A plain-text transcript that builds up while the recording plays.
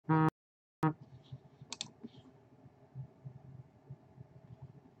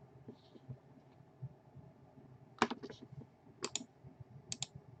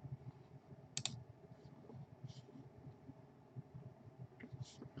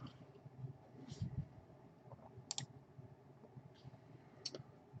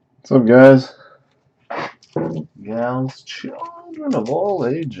What's up, guys? Gals, children of all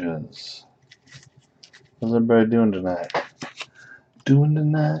ages. How's everybody doing tonight? Doing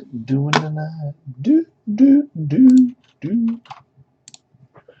tonight, do.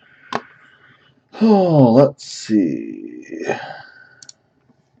 Oh, let's see.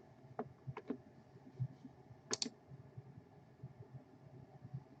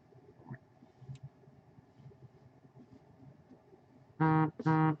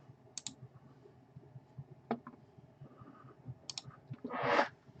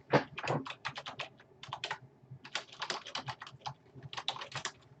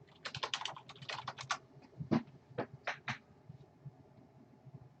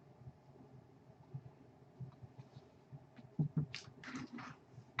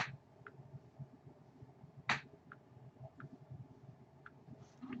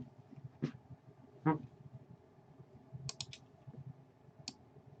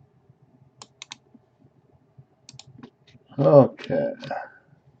 Okay.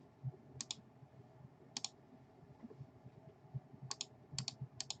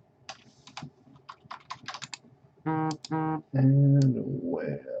 And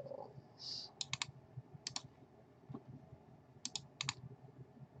whales.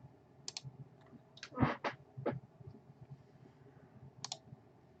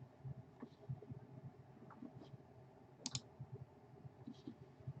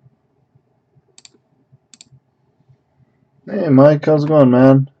 Hey, Mike, how's it going,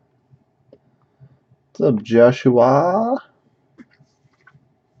 man? What's up, Joshua?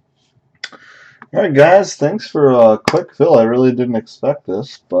 Alright, guys, thanks for a quick fill. I really didn't expect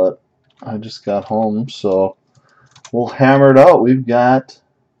this, but I just got home, so we'll hammer it out. We've got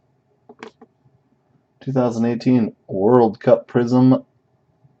 2018 World Cup Prizm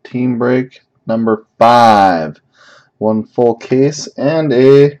Team Break number 5. One full case and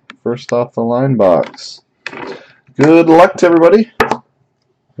a first off the line box. Good luck to everybody.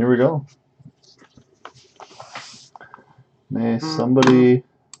 Here we go. May somebody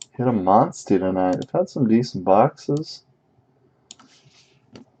hit a monster tonight. I've had some decent boxes.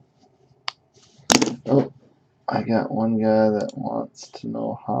 Oh, I got one guy that wants to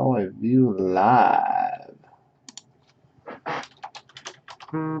know how I view live.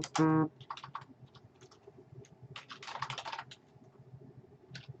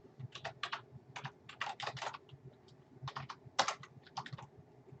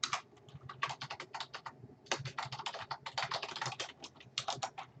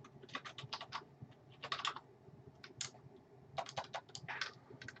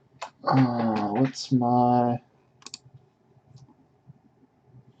 What's my...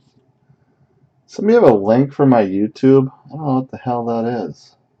 Somebody have a link for my YouTube? I don't know what the hell that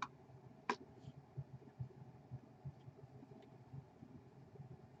is.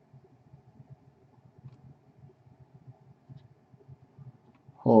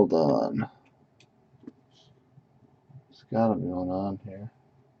 Hold on. There's gotta be one on here.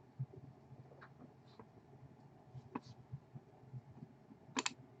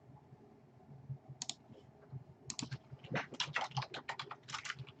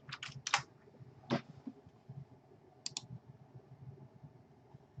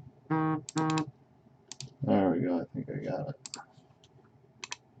 There we go. I think I got it.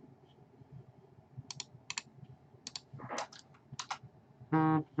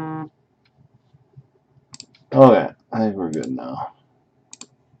 Okay, I think we're good now.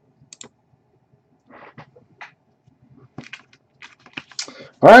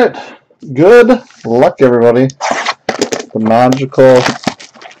 Alright, good luck, everybody. The magical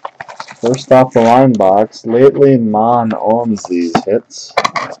first off the line box. Lately, Mon owns these hits.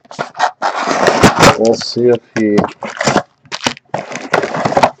 We'll see if he...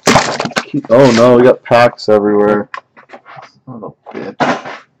 Oh no, we got packs everywhere. Son of a bitch.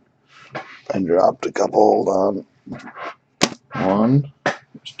 I dropped a couple. Hold on. One.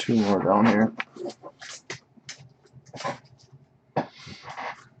 There's two more down here.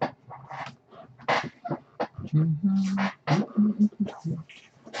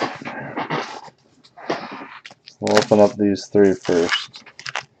 We'll open up these three first.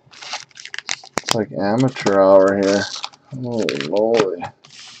 It's like amateur hour here. Holy moly.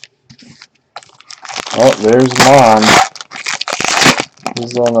 Oh, there's Mon.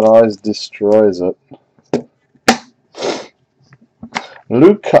 He's the one that always destroys it.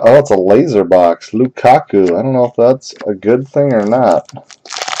 Oh, it's a laser box. Lukaku. I don't know if that's a good thing or not.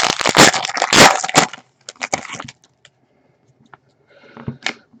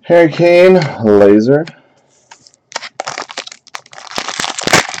 Harry Kane, laser.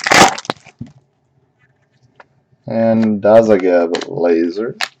 And Dazagev,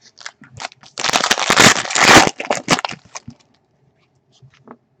 laser.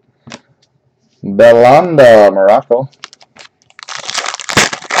 Belanda, Morocco.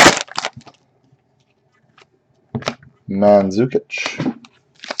 Mandzukic.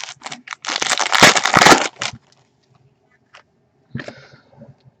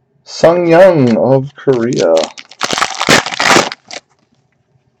 Sung Young of Korea.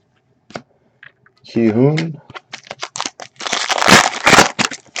 Ki-hoon.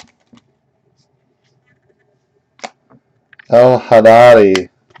 El Haddadi.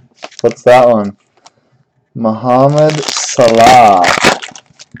 What's that one? Mohamed Salah.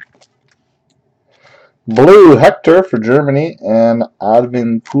 Blue Hector for Germany and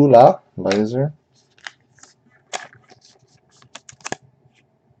Advin Pula laser.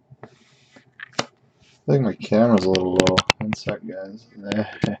 I think my camera's a little low. One sec, guys.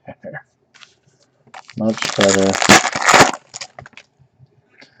 There. Much better.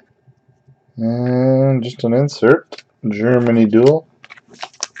 And just an insert. Germany duel.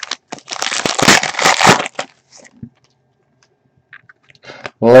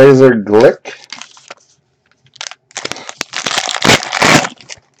 Laser Glick.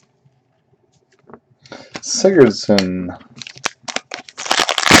 Sigurdsson.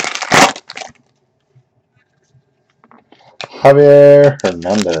 Javier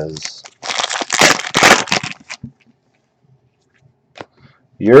Hernandez.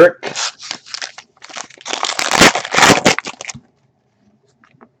 Uric.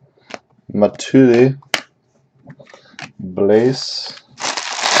 Matuidi. Blaze.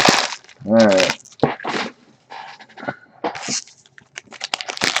 Alright.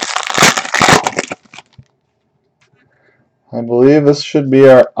 I believe this should be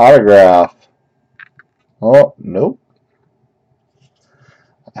our autograph. Oh, nope.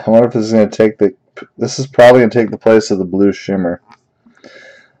 I wonder if this is going to take the... This is probably going to take the place of the blue shimmer.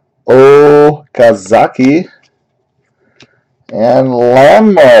 Okazaki. And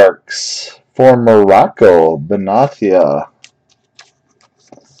landmarks for Morocco. Benatia.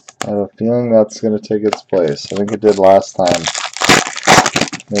 I have a feeling that's going to take its place. I think it did last time.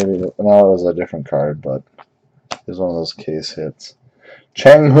 Maybe, no, it was a different card, but it was one of those case hits.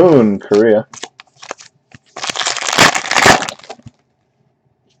 Changhoon, Korea.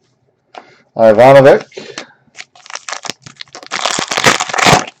 Ivanovic.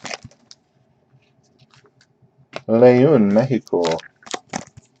 Leon, Mexico.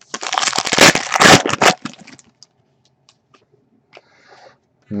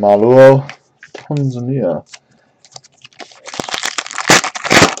 Maluo, Tanzania.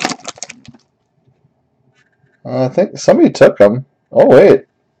 I think somebody took them. Oh, wait.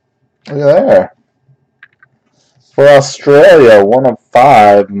 Look at there. For Australia, 1 of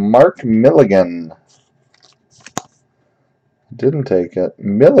 5, Mark Milligan. Didn't take it.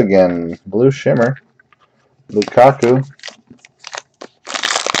 Milligan, blue shimmer. Lukaku.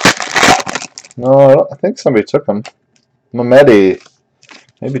 No, I think somebody took them. Mamedi.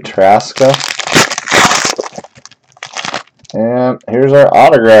 Maybe Traska. And here's our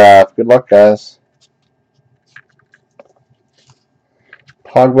autograph. Good luck, guys.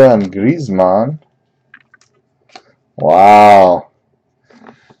 Pogba and Griezmann. Wow.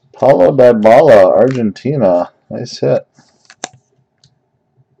 Paulo Dybala, Argentina. Nice hit.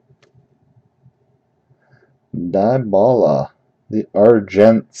 Dybala, the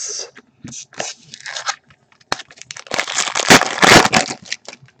Argents.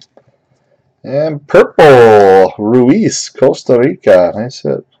 And purple, Ruiz, Costa Rica. Nice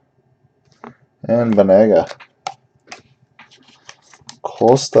hit. And Vanega.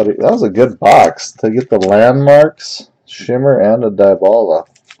 Costa Rica. That was a good box to get the landmarks, shimmer, and a Dybala.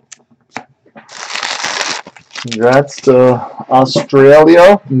 Congrats to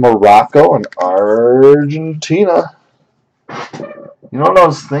Australia, Morocco, and Argentina. You know what I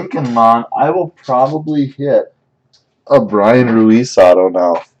was thinking, Mon? I will probably hit a Brian Ruiz auto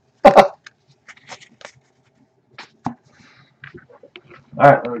now.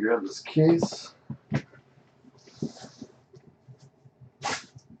 Alright, let me grab this case.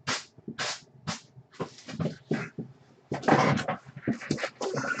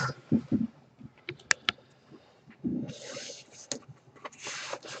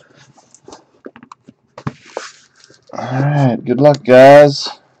 Alright, good luck, guys.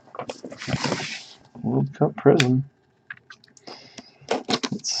 World Cup Prizm.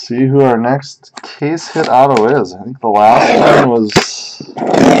 Let's see who our next case hit auto is. I think the last one was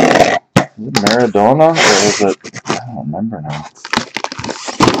it Maradona, or was it? I don't remember now.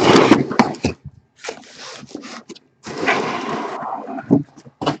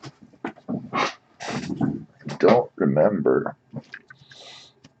 Don't remember.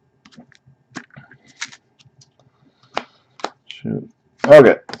 Shoot.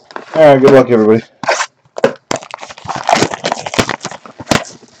 Okay. Alright, good luck, everybody.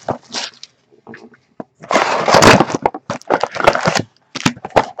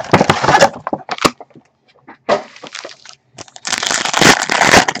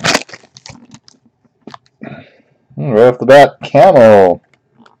 Right off the bat, Camo.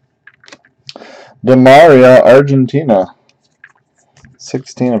 Demaria, Argentina.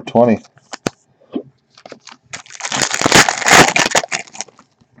 16 of 20.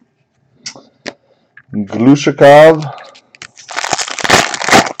 Glushikov,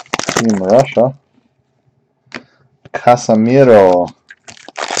 Team Russia. Casemiro.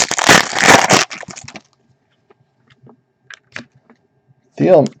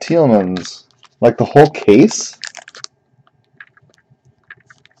 Thielmans. Like the whole case?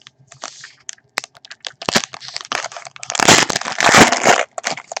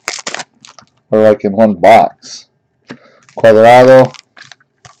 Or like in one box? Cuadrado.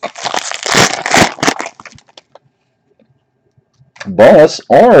 Bonus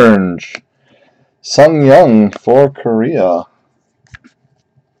orange. Sung Young for Korea.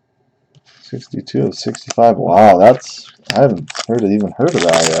 62 of 65. Wow, that's, I haven't even heard of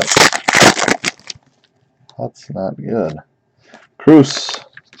that yet. That's not good. Cruz.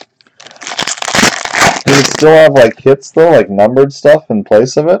 Does it still have like hits though, like numbered stuff in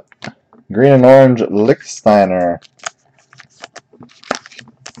place of it? Green and orange Lichtsteiner.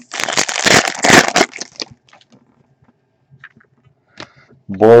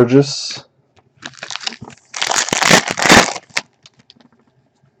 Borges.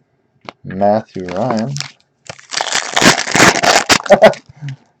 Matthew Ryan.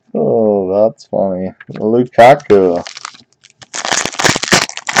 Oh, that's funny. Lukaku.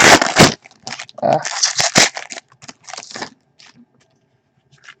 Ah.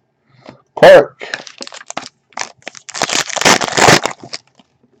 Clark.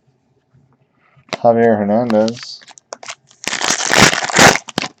 Javier Hernandez.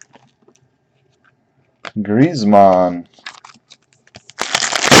 Griezmann.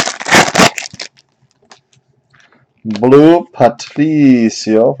 Blue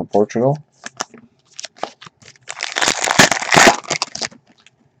Patricio for Portugal.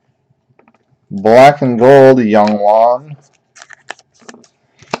 Black and gold Young Juan.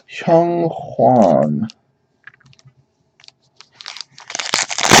 Young Juan.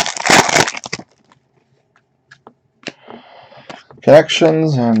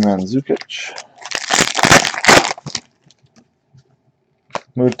 Connections and Mandzukic.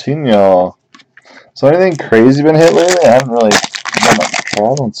 Moutinho. So anything crazy been hit lately? I haven't really been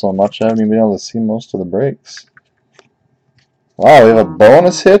traveling so much. I haven't even been able to see most of the breaks. Wow, we have a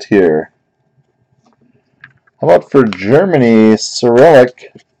bonus hit here. How about for Germany,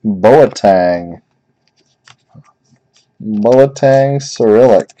 Cyrillic Boateng. Boateng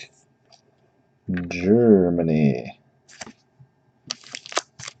Cyrillic. Germany.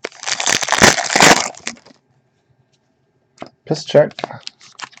 Piss check.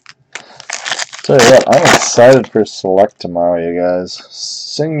 Tell you what, I'm excited for Select tomorrow, you guys.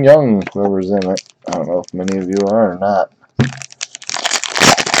 Sing Young, whoever's in it. I don't know if many of you are or not.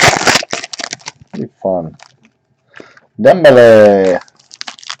 Be fun. Dembele.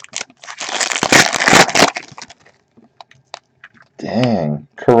 Dang.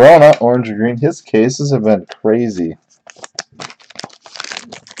 Corona, orange or green. His cases have been crazy.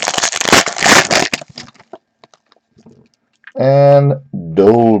 And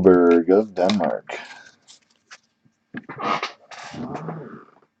Dolberg of Denmark. I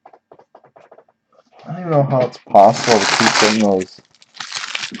don't even know how it's possible to keep getting those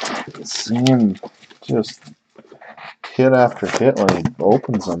same just hit after hit when he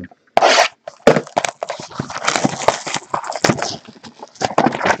opens them.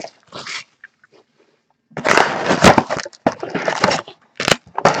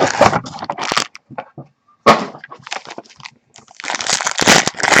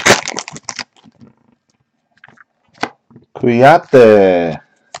 PYT.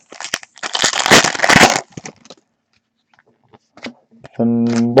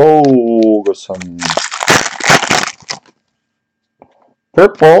 Bogason.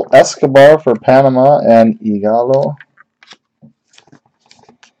 Purple Escobar for Panama and Igalo.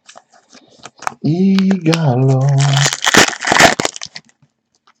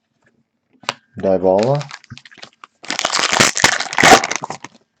 Dybala.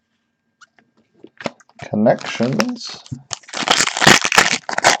 Connections.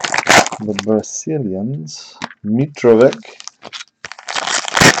 The Brazilians. Mitrovic.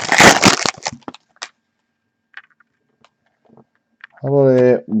 How about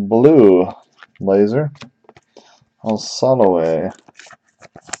a blue laser? Alsalaway.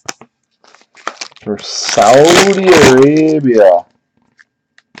 For Saudi Arabia,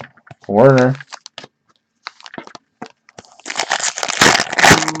 Werner.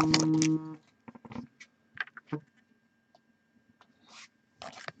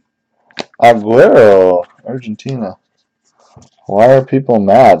 Aguero, Argentina. Why are people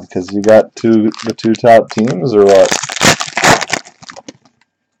mad? Because you got the two top teams, or what?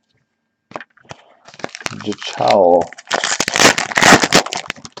 Jachal.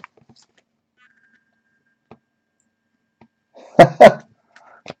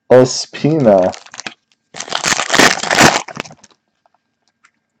 Ospina.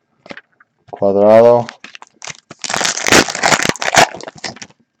 Cuadrado.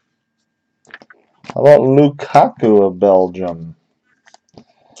 How about Lukaku of Belgium?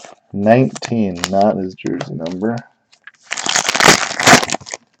 19, not his jersey number.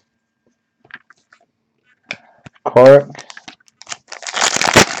 Cork.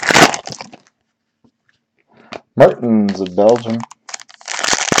 Martins of Belgium.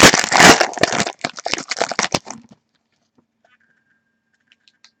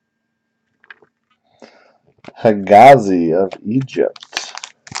 Hagazi of Egypt.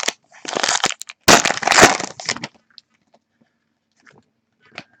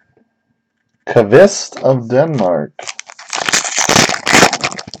 Kvist of Denmark.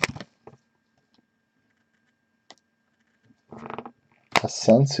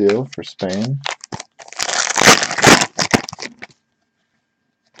 Asensio for Spain.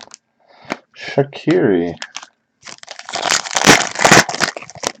 Shaqiri.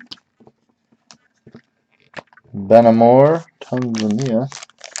 Benamor, Tanzania.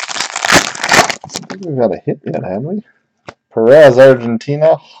 I think we've got a hit yet, have we? Perez,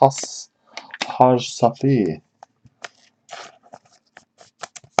 Argentina. Haj Safi.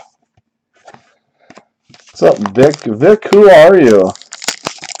 What's up, Vic? Vic, who are you?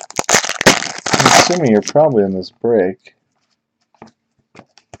 I'm assuming you're probably in this break.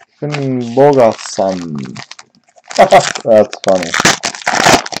 Finn Bogason. That's funny.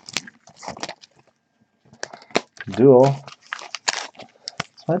 Duel.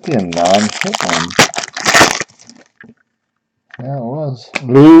 This might be a non-hit one. Yeah, it was.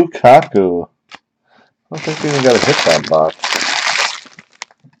 Lukaku. I don't think we even got to hit that box.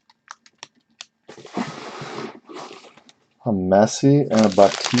 A Messi and a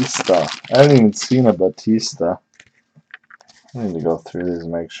Batista. I haven't even seen a Batista. I need to go through these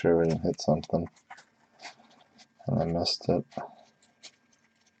and make sure we didn't hit something. And I missed it.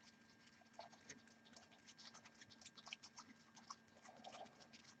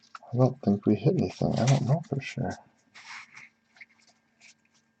 I don't think we hit anything. I don't know for sure.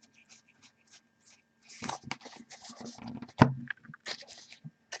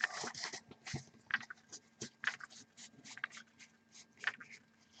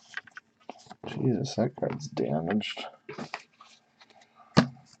 Jesus, that card's damaged.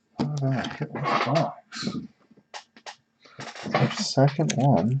 How did I hit this box? It's our second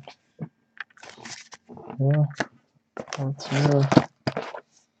one. Yeah, that's real.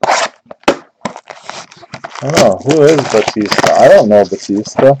 I don't know. Who is Batista? I don't know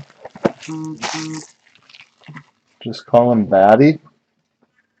Batista. Just call him Batty.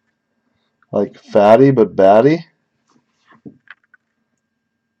 Like fatty, but batty.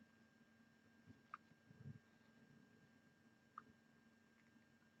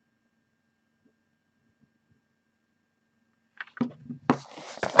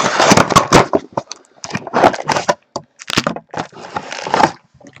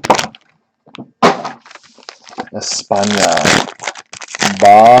 España.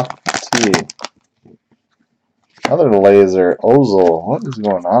 Ba-T. Another laser. Ozil. What is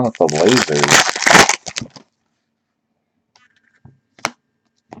going on with the lasers?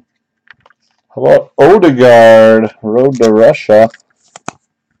 How about Odegaard? Road to Russia.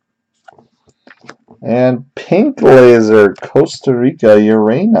 And pink laser. Costa Rica.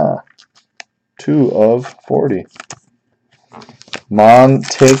 Urena. 2 of 40. Mon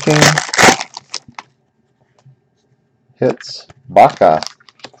taking hits. Baca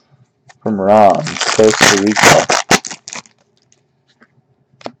from Ron. Costa Rica.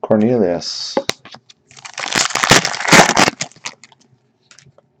 Cornelius.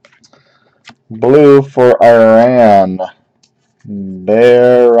 Blue for Iran.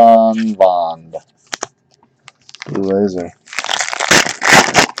 Baron Bond. Blue laser.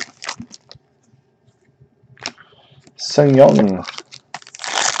 Senyong.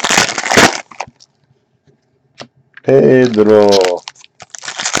 Pedro.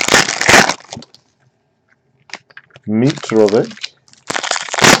 Mitrovic.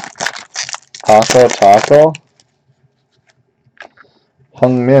 Taco.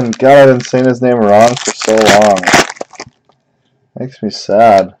 Hung Min. God, I've been saying his name wrong for so long. Makes me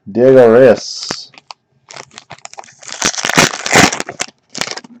sad. Diego Reyes.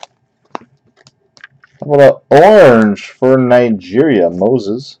 How about an orange for Nigeria?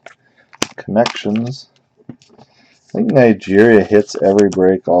 Moses. Connections. I think Nigeria hits every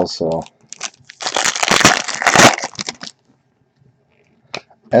break also.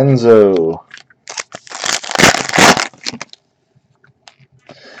 Enzo.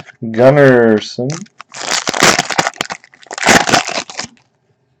 Gunnarsson.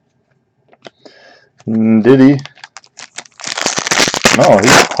 Diddy. No,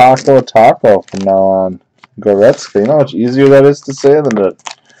 he's Taco from now on. Goretzka. You know how much easier that is to say than to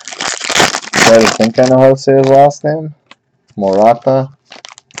try to think I know how to say his last name? Morata.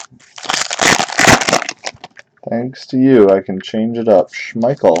 Thanks to you, I can change it up.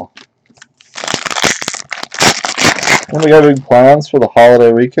 Schmeichel. And we got big plans for the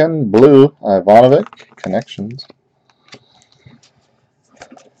holiday weekend. Blue, Ivanovic. Connections.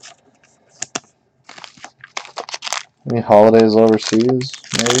 Any holidays overseas?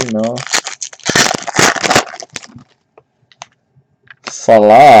 Maybe, no.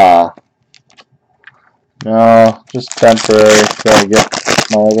 Salah. No, just temporary. Gotta get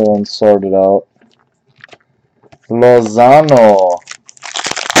my other one sorted out. Lozano.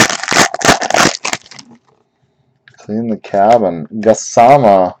 Clean the cabin.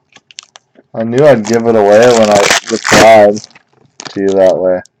 Gassama. I knew I'd give it away when I replied to you that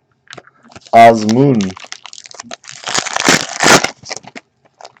way. Azmoun.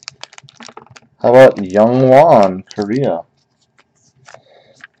 How about Youngwon, Korea?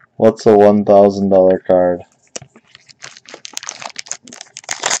 What's a $1,000 card?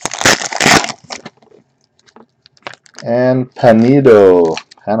 And Panido,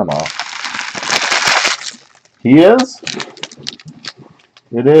 Panama. He is?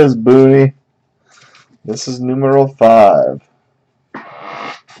 It is, Booney. This is numero 5.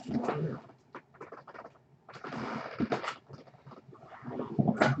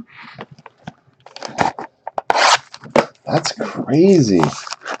 That's crazy.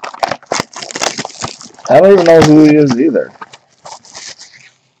 I don't even know who he is either.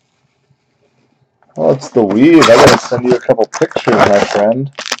 Oh, it's the weed. I gotta send you a couple pictures, my friend.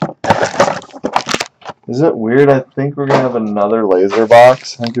 Is it weird? I think we're gonna have another laser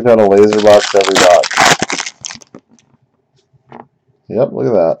box. I think we've had a laser box every box. Yep, look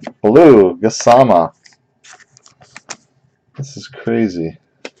at that. Blue, Gassama. This is crazy.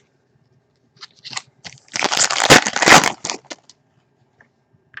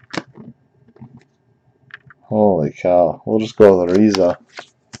 Holy cow. We'll just go with Riza.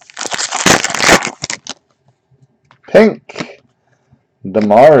 Pink.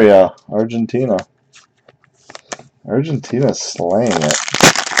 Demaria, Argentina. Argentina's slaying it.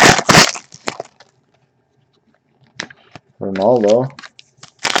 Ronaldo.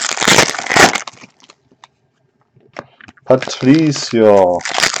 Patricio.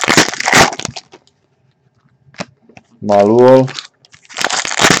 Malul.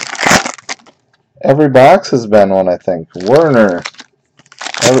 Every box has been one, I think. Werner.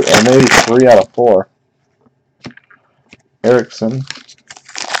 Or maybe 3 out of 4. Ericsson.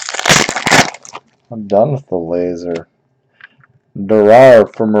 I'm done with the laser.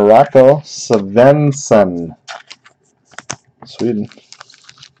 Durar for Morocco. Svensson. Sweden.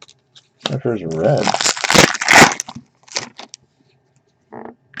 There's red.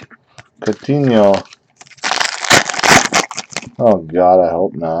 Coutinho. Oh god, I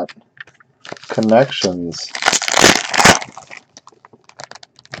hope not. Connections.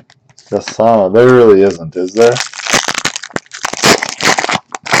 Gassama. There really isn't, is there?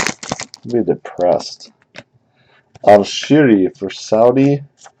 I'd be depressed. Al-Shiri for Saudi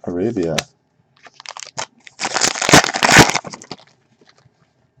Arabia.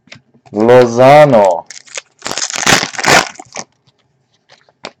 Lozano.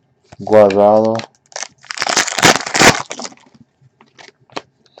 Guardado.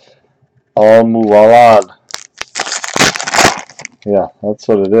 Al-Muwalad. Yeah, that's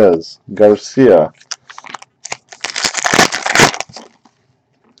what it is. Garcia.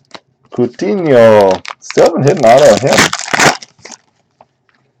 Coutinho. Still haven't hit an auto of him.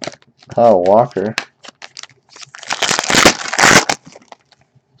 Kyle Walker.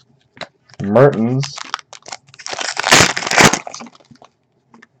 Mertens.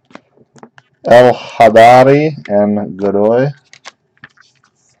 El Hadari and Godoy.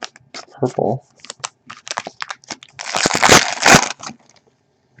 Purple.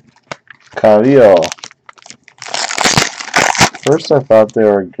 Carrillo. First I thought they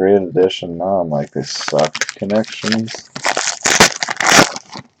were a great addition. Now I'm like, they suck. Connections.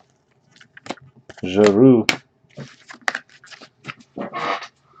 Giroux.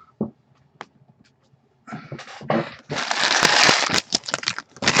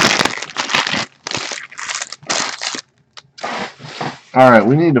 Alright,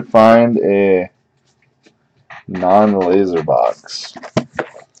 we need to find a non-laser box.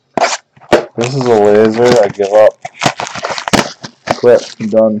 This is a laser. I give up. Quit. I'm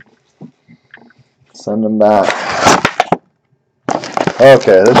done. Send them back.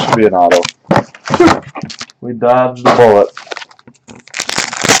 Okay, this should be an auto. We dodged the bullet.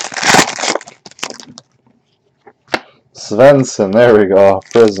 Svensson, there we go.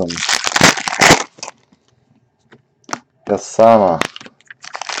 Prizm. Gassama.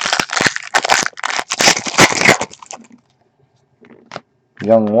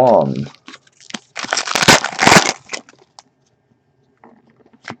 Young Won.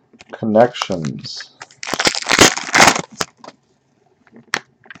 Connections.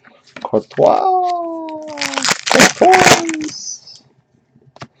 Courtois.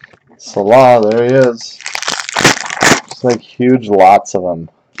 Salah, there he is. Just like huge lots of them.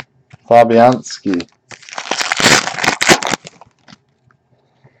 Fabianski.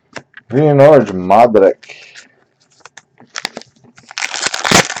 Green and orange, Modric.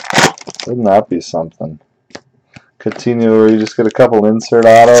 Wouldn't that be something? Coutinho, where you just get a couple insert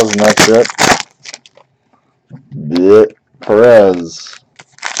autos and that's it. Blech. Perez.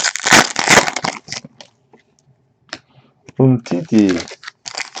 Umtiti.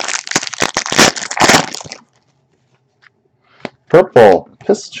 Purple.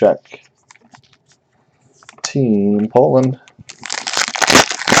 Piszczek. Team Poland.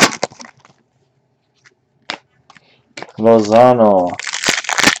 Lozano.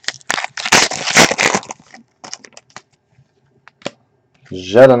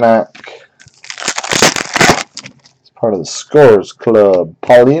 Jedinak. It's part of the Scores Club.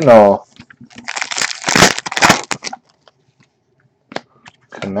 Paulino.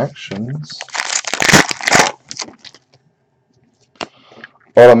 Connections.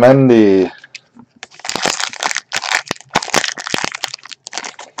 Otamendi.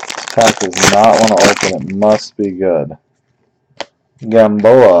 Pack does not want to open. It must be good.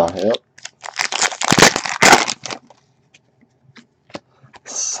 Gamboa. Yep.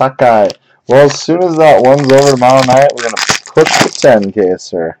 Sakai. Well, as soon as that one's over tomorrow night, we're going to push the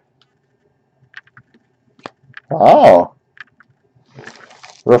 10-caser. Wow.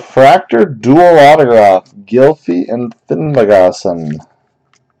 Refractor dual autograph. Gylfi and Finnbogason.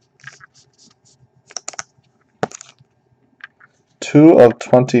 2 of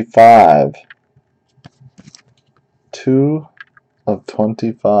 25. 2 of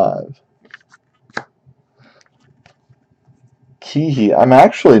 25. Kihi. I'm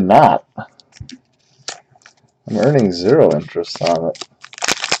actually not. I'm earning 0 interest on it.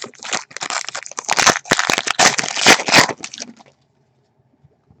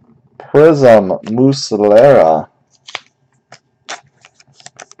 Prizm. Muslera.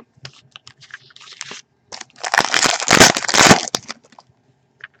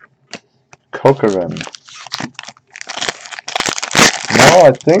 Kokerin. No,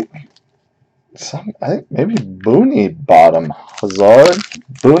 I think maybe Booney bought him. Hazard?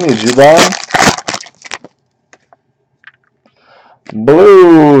 Booney, did you buy him?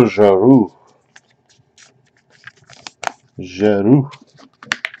 Blue Giroux. Giroux.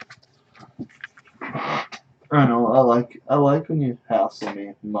 I know, I like when you hassle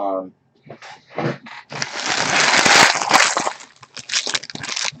me, Mom.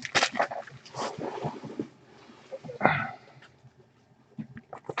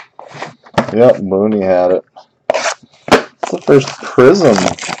 Yep, Booney had it. It's the first Prizm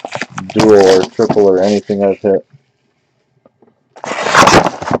dual or triple or anything I've hit.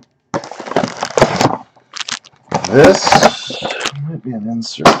 This might be an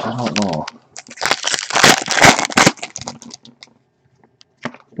insert, I don't know.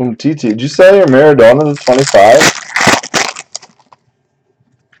 Umtiti, did you sell your Maradona to 25?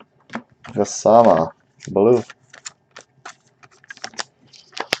 Gassama, blue.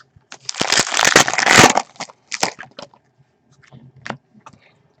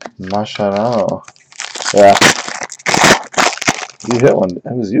 Mascherano. Yeah. You hit one. It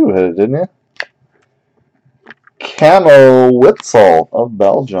was you who hit it, didn't you? Camo Witzel of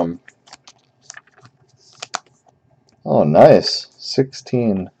Belgium. Oh, nice.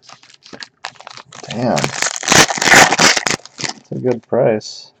 16. Damn. That's a good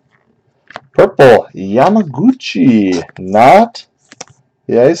price. Purple Yamaguchi. Not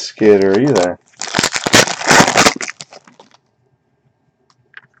the ice skater either.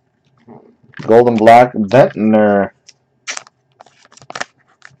 Golden black Ventnor.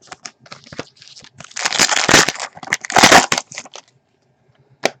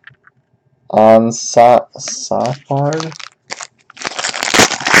 on Safard.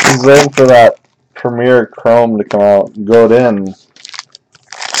 He's waiting for that Premier Chrome to come out. Godin.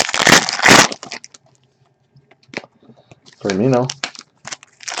 Firmino.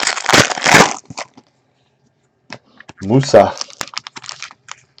 Musa.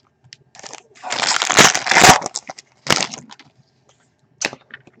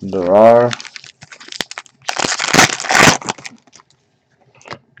 Durar.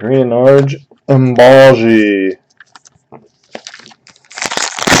 Green Orange. Mbalji.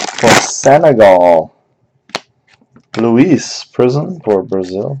 For Senegal. Luis Prizm for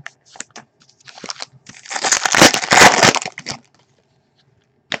Brazil.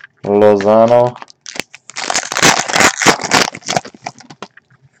 Lozano.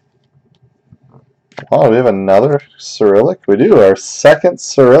 Oh, we have another Cyrillic? We do, our second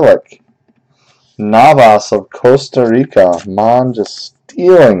Cyrillic. Navas of Costa Rica. Mon just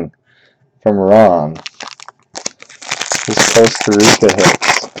stealing from Ron. His Costa Rica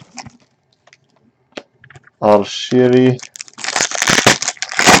hits. Al-Shiri.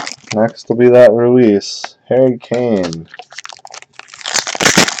 Next will be that Ruiz. Harry Kane.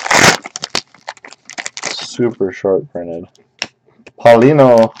 Super short printed.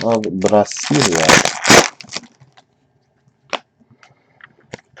 Paulino of Brasilia.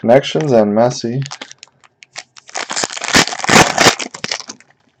 Connections and Messi.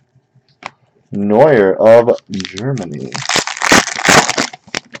 Neuer of Germany.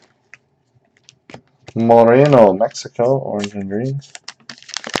 Moreno, Mexico, orange and green.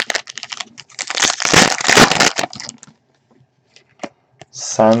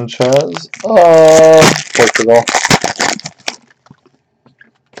 Sanchez of Portugal.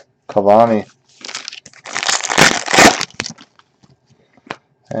 Cavani.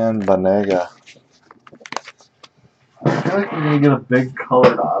 And Banega. I feel like we're going to get a big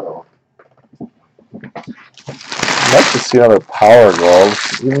colored auto. I'd like to see other power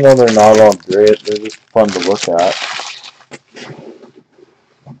gloves. Even though they're not all great, they're just fun to look at.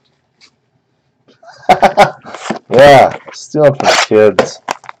 Yeah, stealing from kids.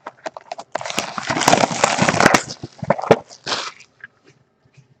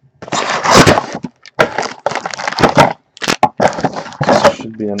 This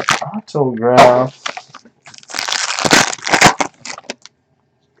should be an autograph.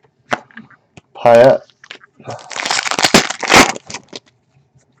 PYT.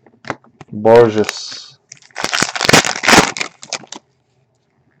 Borges.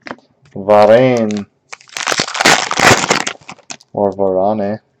 Varane. Or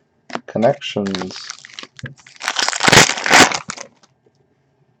Varane. Connections.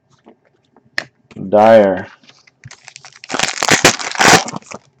 Dyer.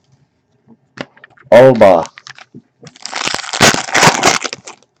 Alba.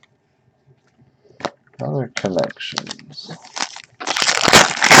 Other connections.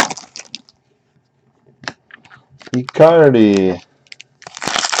 Icardi.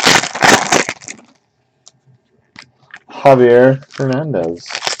 Javier Hernandez.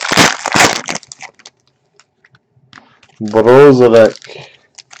 Brozovic.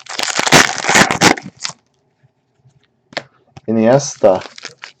 Iniesta.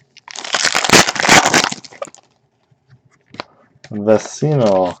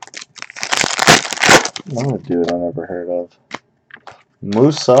 Vecino. Another dude I never heard of.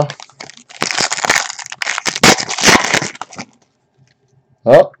 Musa.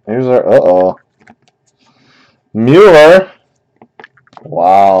 Oh, here's our Mueller.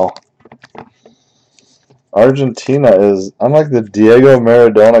 Wow. Argentina is, I'm like the Diego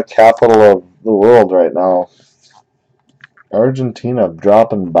Maradona capital of the world right now. Argentina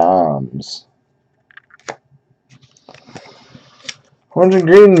dropping bombs. Orange and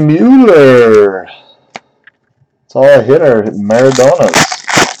green Mueller. That's all I hit are Maradonas.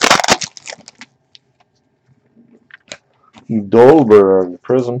 Dolberg,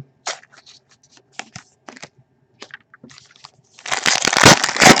 Prizm.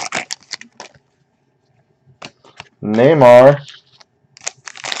 Neymar.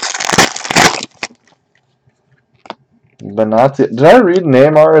 Benatti. Did I read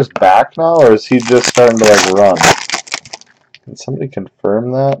Neymar is back now, or is he just starting to like run? Can somebody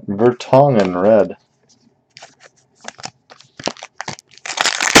confirm that? Vertonghen red.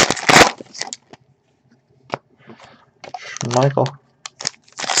 Michael.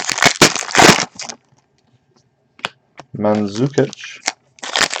 Mandzukic.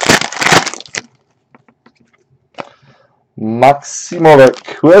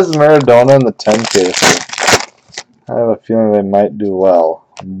 Maximovic. Who has Maradona in the 10 case? I have a feeling they might do well.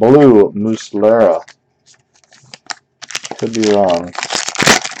 Blue Muslera. Could be wrong.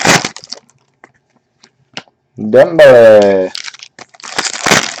 Dembele.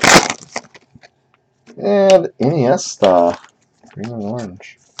 And Iniesta. Green and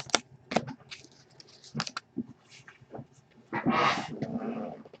orange.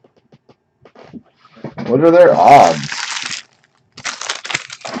 What are their odds?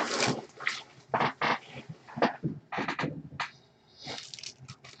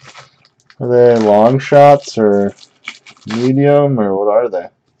 Are they long shots or medium or what are they?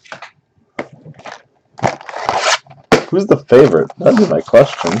 Who's the favorite? That'd be my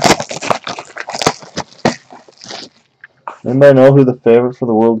question. Anybody know who the favorite for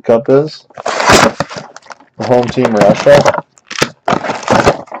the World Cup is? The home team, Russia.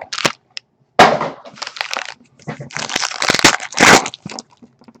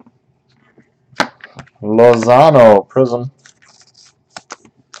 Lozano, Prizm.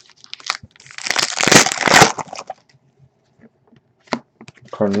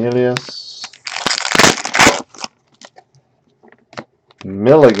 Cornelius.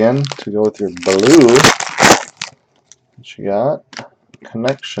 Milligan to go with your blue. What you got?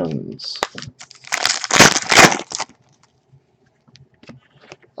 Connections.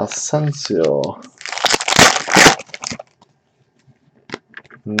 Asensio.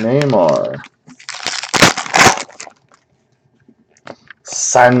 Neymar.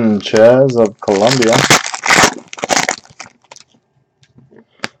 Sanchez of Colombia.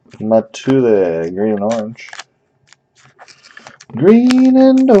 Matule, green and orange. Green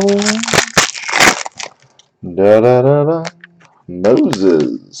and orange. Da da da da.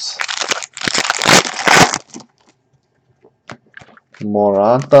 Moses.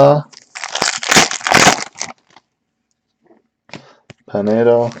 Morata.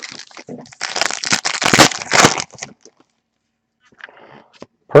 Panedo.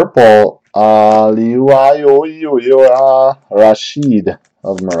 Purple. Rashid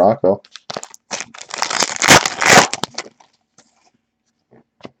of Morocco.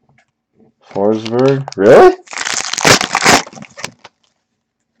 Forsberg. Really?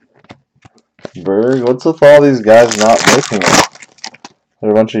 Berg? What's with all these guys not making it?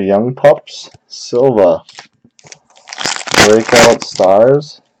 They're a bunch of young pups. Silva. Breakout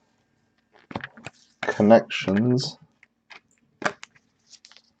stars. Connections.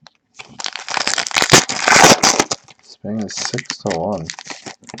 Spain is 6-1.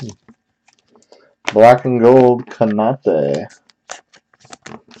 Black and gold. Kanate.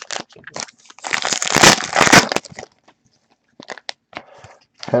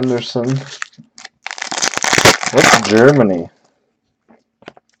 Henderson. What's Germany?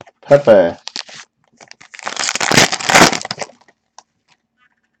 Pepe.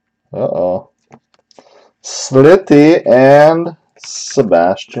 Uh-oh. Slitty and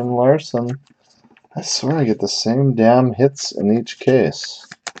Sebastian Larson. I swear I get the same damn hits in each case.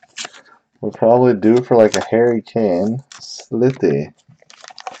 We'll probably do for like a Harry Kane. Slitty.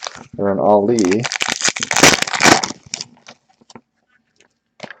 Or an Ali.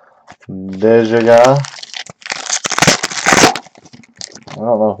 Dejaga. I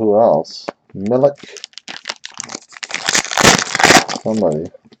don't know who else. Milik.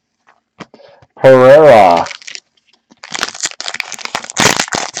 Somebody. Pereira.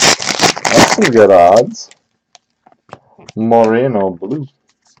 That's some good odds. Moreno blue.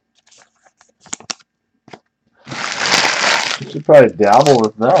 You should probably dabble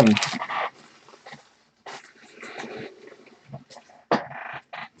with them.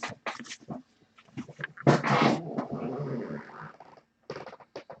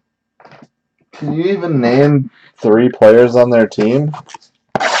 Can you even name 3 players on their team?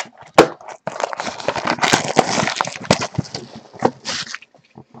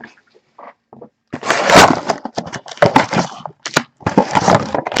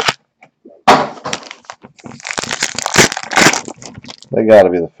 They gotta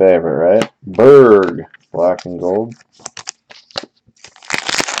be the favorite, right? Berg, black and gold.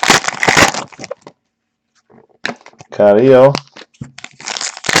 Carrillo.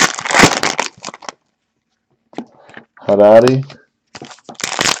 Harari.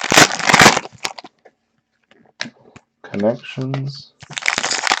 Connections.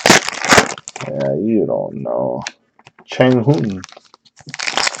 Yeah, you don't know. Cheng Hoon.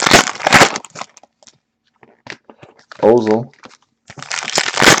 Ozil.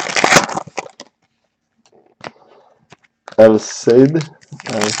 El Said.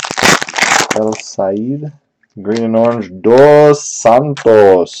 El Said. Green and orange. Dos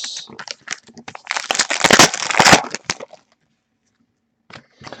Santos.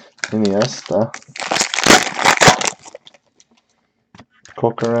 Iniesta.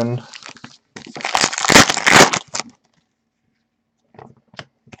 Corcoran.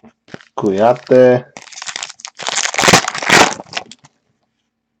 Kuyate.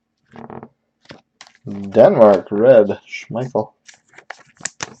 Denmark, red. Schmeichel.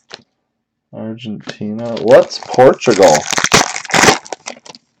 Argentina. What's Portugal?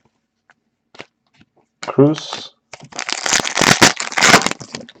 Cruz.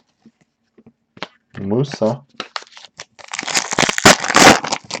 Musa.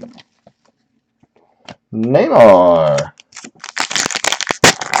 Neymar.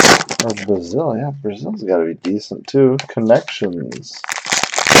 Or Brazil. Yeah, Brazil's got to be decent too. Connections.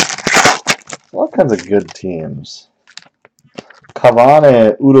 All kinds of good teams.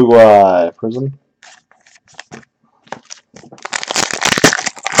 Cavani, Uruguay. Prizm.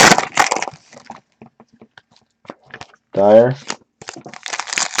 Dyer.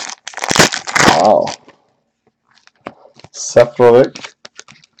 Wow. Seferovic.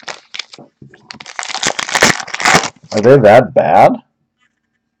 Are they that bad?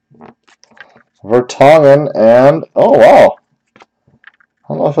 Vertonghen and, oh wow. I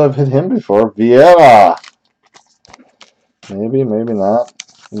don't know if I've hit him before. Vieira. Maybe, maybe not.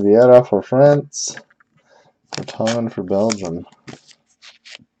 Vieira for France. Vertonghen for Belgium.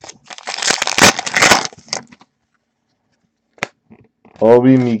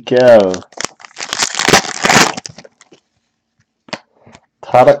 Obi Mikel.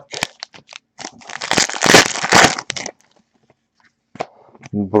 Tarek.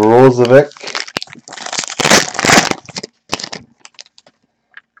 Brozovic.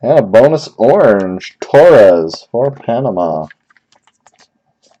 And a bonus orange. Torres for Panama.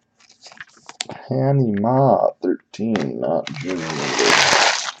 Panama 13, not junior number.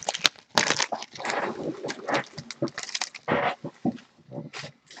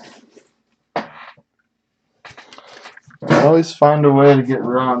 I always find a way to get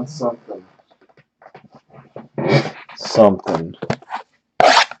around something. Something.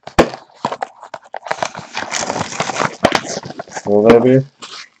 Will there be?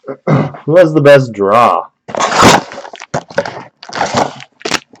 Who has the best draw?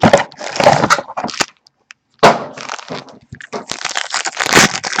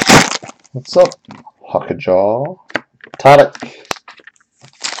 What's up? Huckajaw. Tarek.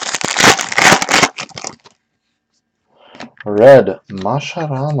 Red.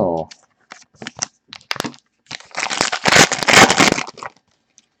 Mascherano.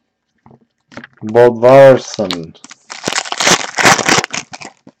 Bodvarsson.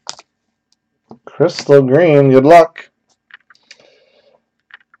 Crystal green. Good luck.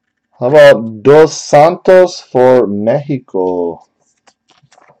 How about Dos Santos for Mexico?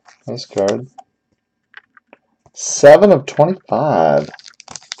 Nice card. 7 of 25.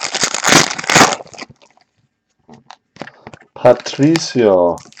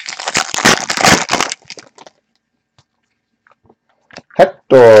 Patricio.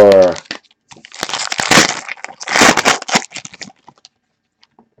 Hector.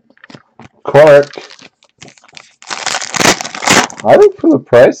 Cork. I think for the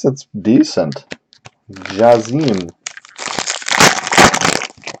price, it's decent. Jazim.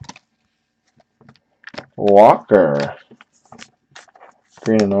 Walker.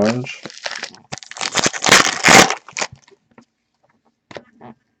 Green and orange.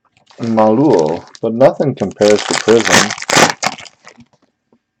 Malul. But nothing compares to Prizm.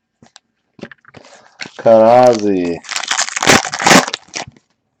 Karazi.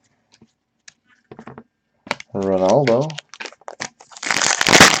 Ronaldo.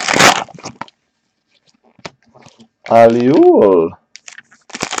 Aliul.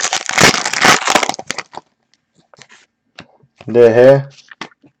 Dehe.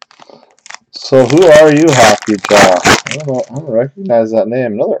 So who are you, Hockey Jaw? I don't recognize that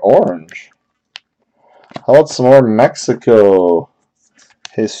name. Another orange. How about some more Mexico?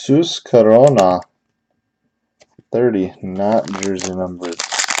 Jesus Corona. 30, not jersey numbered.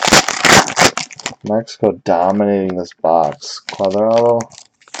 Mexico dominating this box. Cuadrado.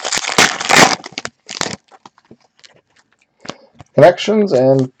 Connections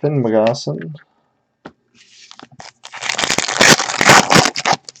and Finn McGosson.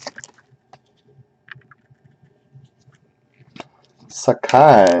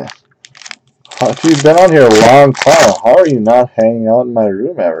 Sakai. If you've been on here a long time, how are you not hanging out in my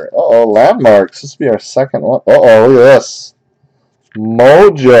room ever? Uh-oh, landmarks. This will be our second one. Uh-oh, look at this.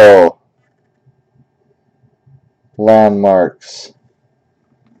 Mojo. Landmarks.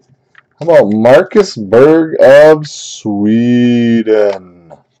 How about Marcus Berg of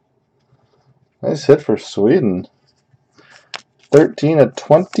Sweden? Nice hit for Sweden. 13 of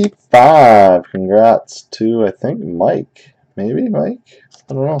 25. Congrats to, I think, Mike. Maybe Mike?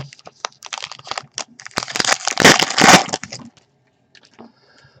 I don't know.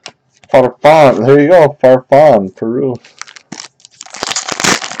 Farfan. There you go. Farfan, Peru.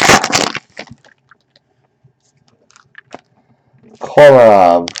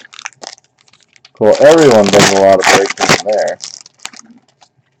 Kolarov. Well, everyone does a lot of breaking in there.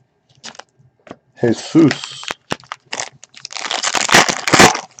 Jesus.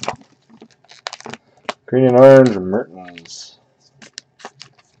 Green and orange, Mertens.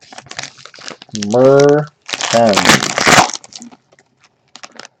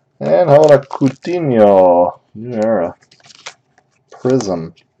 And how about a Coutinho? New era.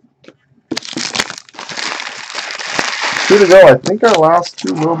 Prizm. 2 to go. I think our last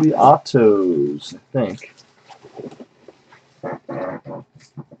 2 will be autos. I think.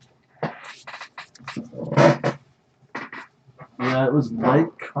 Yeah, it was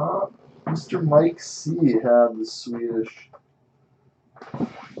Mike Comp. Mr. Mike C had the Swedish.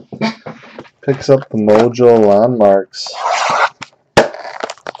 Picks up the Mojo landmarks.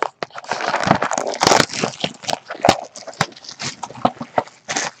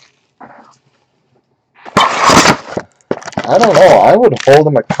 I don't know. I would hold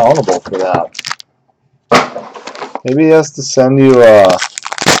him accountable for that. Maybe he has to send you,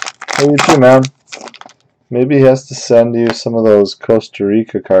 maybe too, man. Maybe he has to send you some of those Costa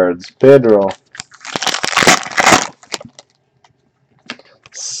Rica cards. Pedro.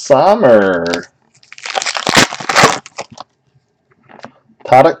 Summer.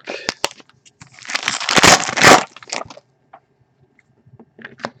 Tadak.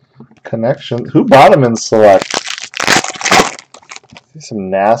 Connection. Who bought him in Select? See some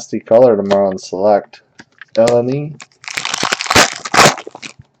nasty color tomorrow in Select. Eleni.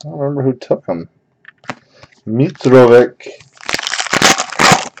 I don't remember who took him. Mitrovic.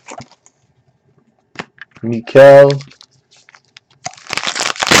 Mikel.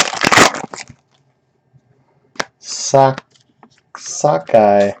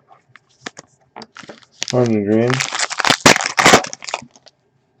 Sakai. Orange and green.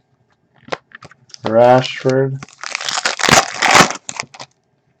 Rashford.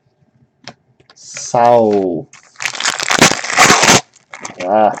 Sao.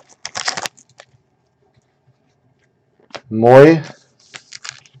 Moy.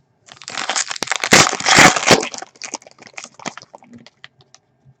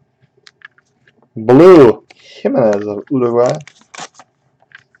 Blue. Jimenez of Uruguay.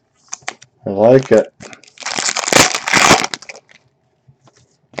 I like it.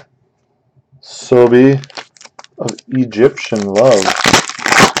 Sobi of Egyptian Love.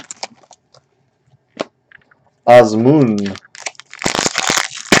 Azmoun.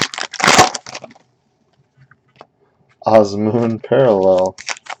 Azmoun Parallel.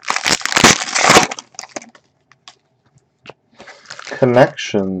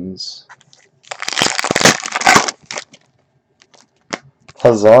 Connections.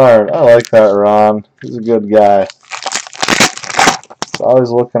 Hazard. I like that, Ron. He's a good guy. He's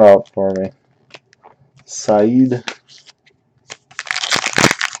always looking out for me. Saeed.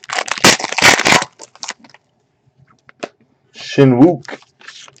 Shinwook.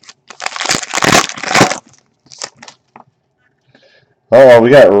 Oh, we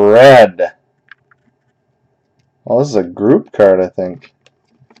got red. Oh, this is a group card, I think.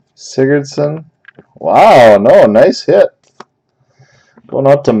 Sigurdsson. Wow, no, nice hit. Going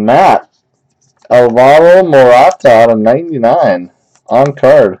out to Matt. Alvaro Morata out of 99. On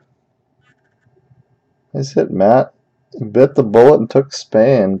card. Nice hit, Matt. Bit the bullet and took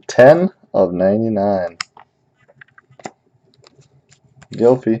Spain. 10 of 99.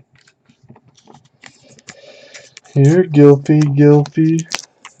 Gilfy. You're Gilfy.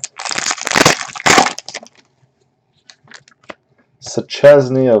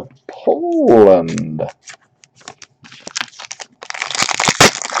 Szczesny of Poland.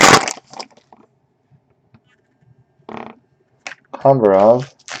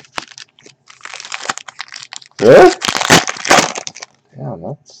 Kombarov. Really? Yeah,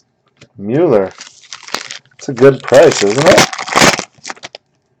 that's Mueller. It's a good price, isn't it?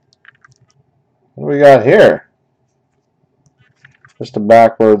 What do we got here? Just a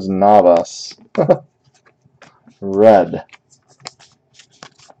backwards Navas. Red.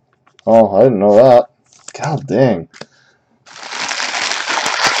 Oh, I didn't know that. God dang.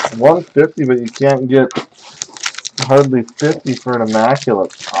 150, but you can't get hardly 50 for an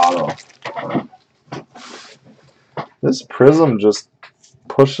immaculate auto. This Prizm just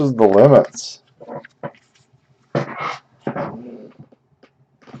pushes the limits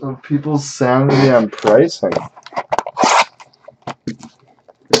of people's sanity on pricing.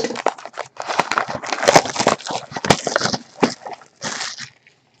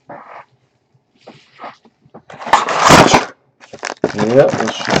 Yep,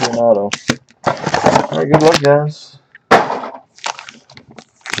 this should be an auto. Alright, good luck, guys.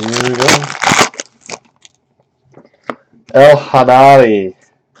 Here we go. El Haddadi.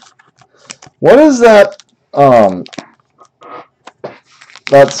 What is that?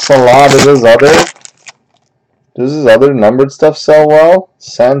 That Salah, does his other numbered stuff sell well?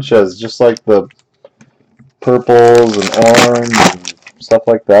 Sanchez, just like the purples and orange and stuff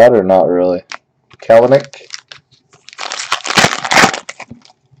like that, or not really? Kalinick.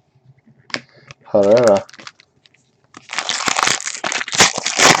 Herrera.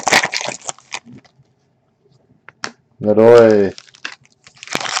 Leroy.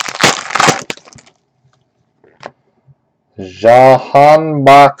 Jahan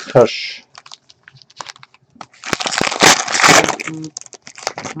Baksh.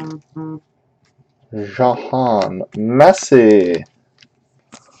 Jahan. Messi.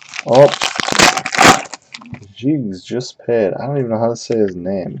 Oh. Jigs just paid. I don't even know how to say his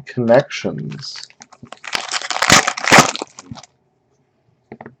name. Connections.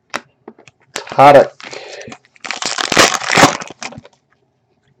 Tarek.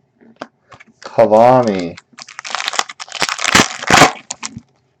 Cavani.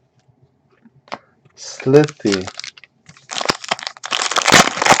 Slithy.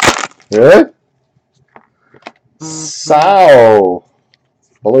 Really? Sao.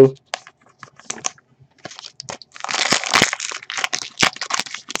 Hello.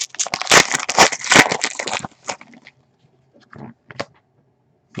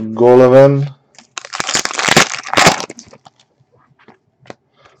 Golovin.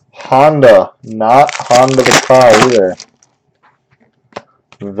 Honda. Not Honda the car either.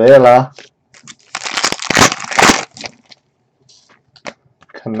 Vela.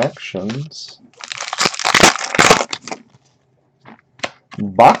 Connections.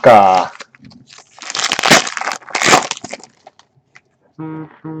 Baca.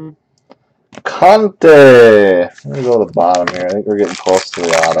 Conte. Let me go to the bottom here. I think we're getting close to the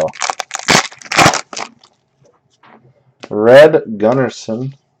auto. Red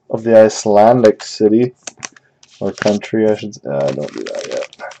Gunnarsson of the Icelandic city. Or country, I should say. Don't do that yet.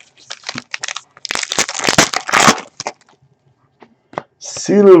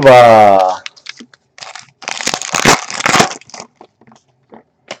 Silva.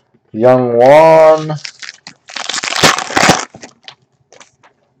 Young Juan.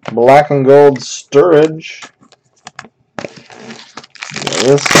 Black and gold Sturridge.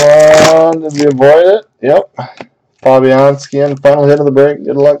 This one, did we avoid it? Yep. Fabianski and final hit of the break.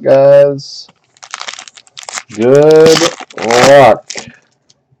 Good luck, guys. Good luck.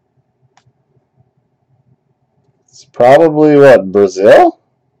 It's probably what, Brazil?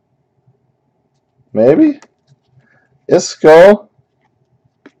 Maybe? Isco.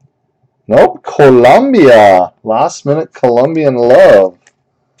 Nope, Colombia. Last minute Colombian love.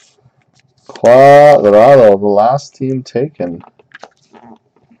 Cuadrado, the last team taken.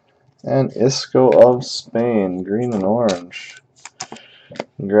 And Isco of Spain, green and orange.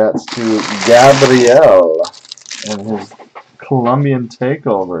 Congrats to Gabriel and his Colombian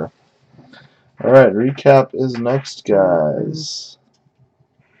takeover. Alright, recap is next, guys.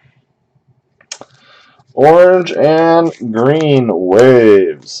 Orange and green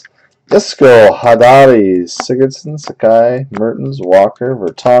waves. Isco, Haddadi, Sigurdsson, Sakai, Mertens, Walker,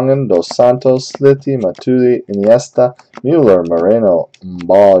 Vertonghen, Dos Santos, Sliti, Matuidi, Iniesta, Mueller, Moreno,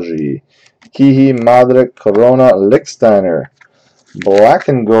 Mbaji, Kihi, Madrid, Corona, Lichtsteiner. Black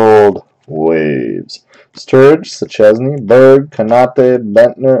and gold waves. Sturridge, Szczesny, Berg, Kanate,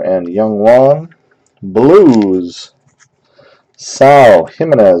 Bentner, and Young Won. Blues. Sao,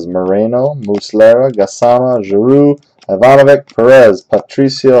 Jimenez, Moreno, Muslera, Gassama, Giroud, Ivanovic, Perez,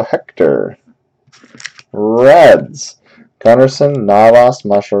 Patricio, Hector. Reds. Gunnarsson, Navas,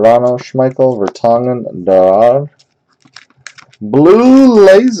 Mascherano, Schmeichel, Vertonghen, Darard. Blue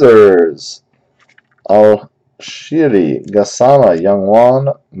Lasers. Al-Shiri, Gassama,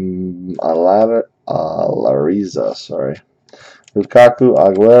 Youngwon, Alariza, sorry. Lukaku,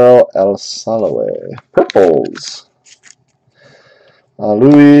 Aguero, El Salaway. Purples.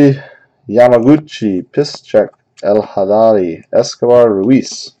 Louis, Yamaguchi, Piszczek, El Haddadi, Escobar,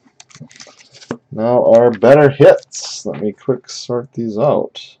 Ruiz. Now our better hits. Let me quick sort these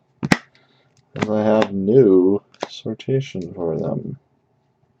out, as I have new sortation for them.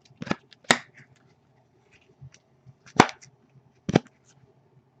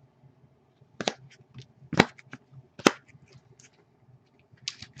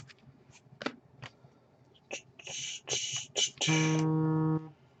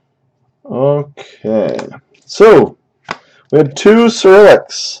 Okay, so we had two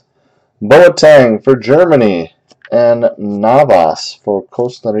Cyrillics, Boateng for Germany and Navas for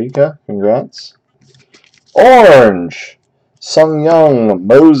Costa Rica. Congrats. Orange, Sung Young,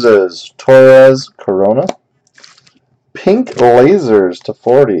 Moses, Torres, Corona. Pink lasers to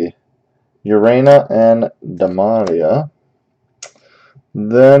 40. Urena and Demaria.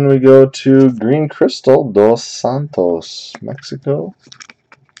 Then we go to Green Crystal, Dos Santos, Mexico.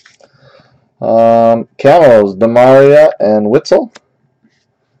 Camos, Demaria and Witzel.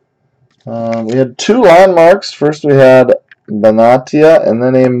 We had 2 landmarks. First we had Benatia and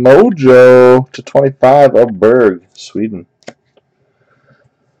then a Mojo to 25 of Berg, Sweden.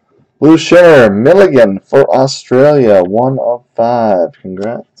 Blue Shimmer, Milligan for Australia, 1 of 5.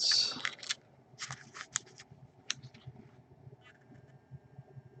 Congrats.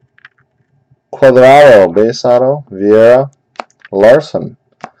 Cuadrado, base auto, Vieira, Larson.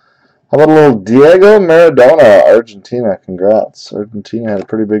 How about a little Diego Maradona, Argentina? Congrats. Argentina had a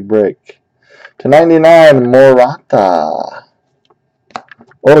pretty big break. To 99, Morata.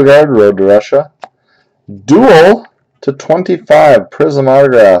 Odegaard, Road to Russia. Duel to 25, Prizm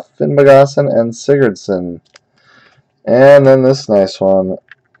autograph, Finnbogason and Sigurdsson. And then this nice one,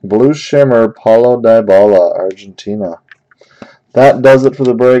 Blue Shimmer, Paulo Dybala, Argentina. That does it for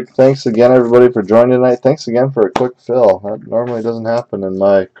the break. Thanks again, everybody, for joining tonight. Thanks again for a quick fill. That normally doesn't happen in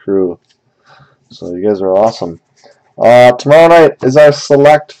my crew. So you guys are awesome. Tomorrow night is our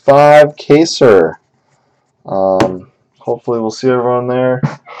Select 5 Caser. Hopefully we'll see everyone there.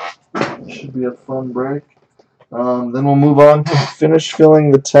 Should be a fun break. Then we'll move on to finish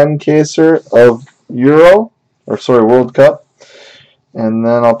filling the 10 caser of World Cup. And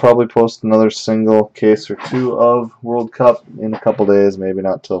then I'll probably post another single case or 2 of World Cup in a couple days, maybe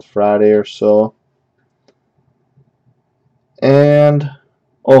not till Friday or so. And,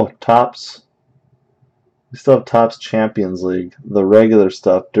 Topps. We still have Topps Champions League. The regular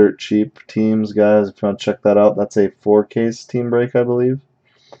stuff, dirt cheap teams, guys. If you want to check that out, that's a 4-case team break, I believe.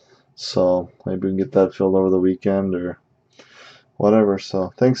 So maybe we can get that filled over the weekend or whatever.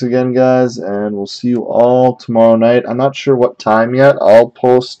 So thanks again, guys, and we'll see you all tomorrow night. I'm not sure what time yet. I'll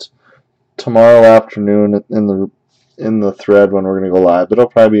post tomorrow afternoon in the thread when we're gonna go live. But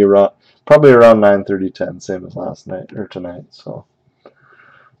it'll probably be around 9:30, 10, same as last night or tonight. So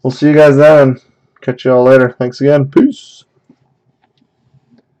we'll see you guys then. And catch you all later. Thanks again. Peace.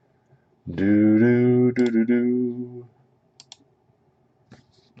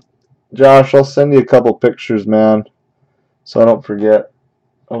 Josh, I'll send you a couple pictures, man, so I don't forget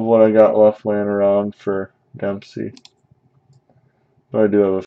of what I got left laying around for Dempsey. But I do have a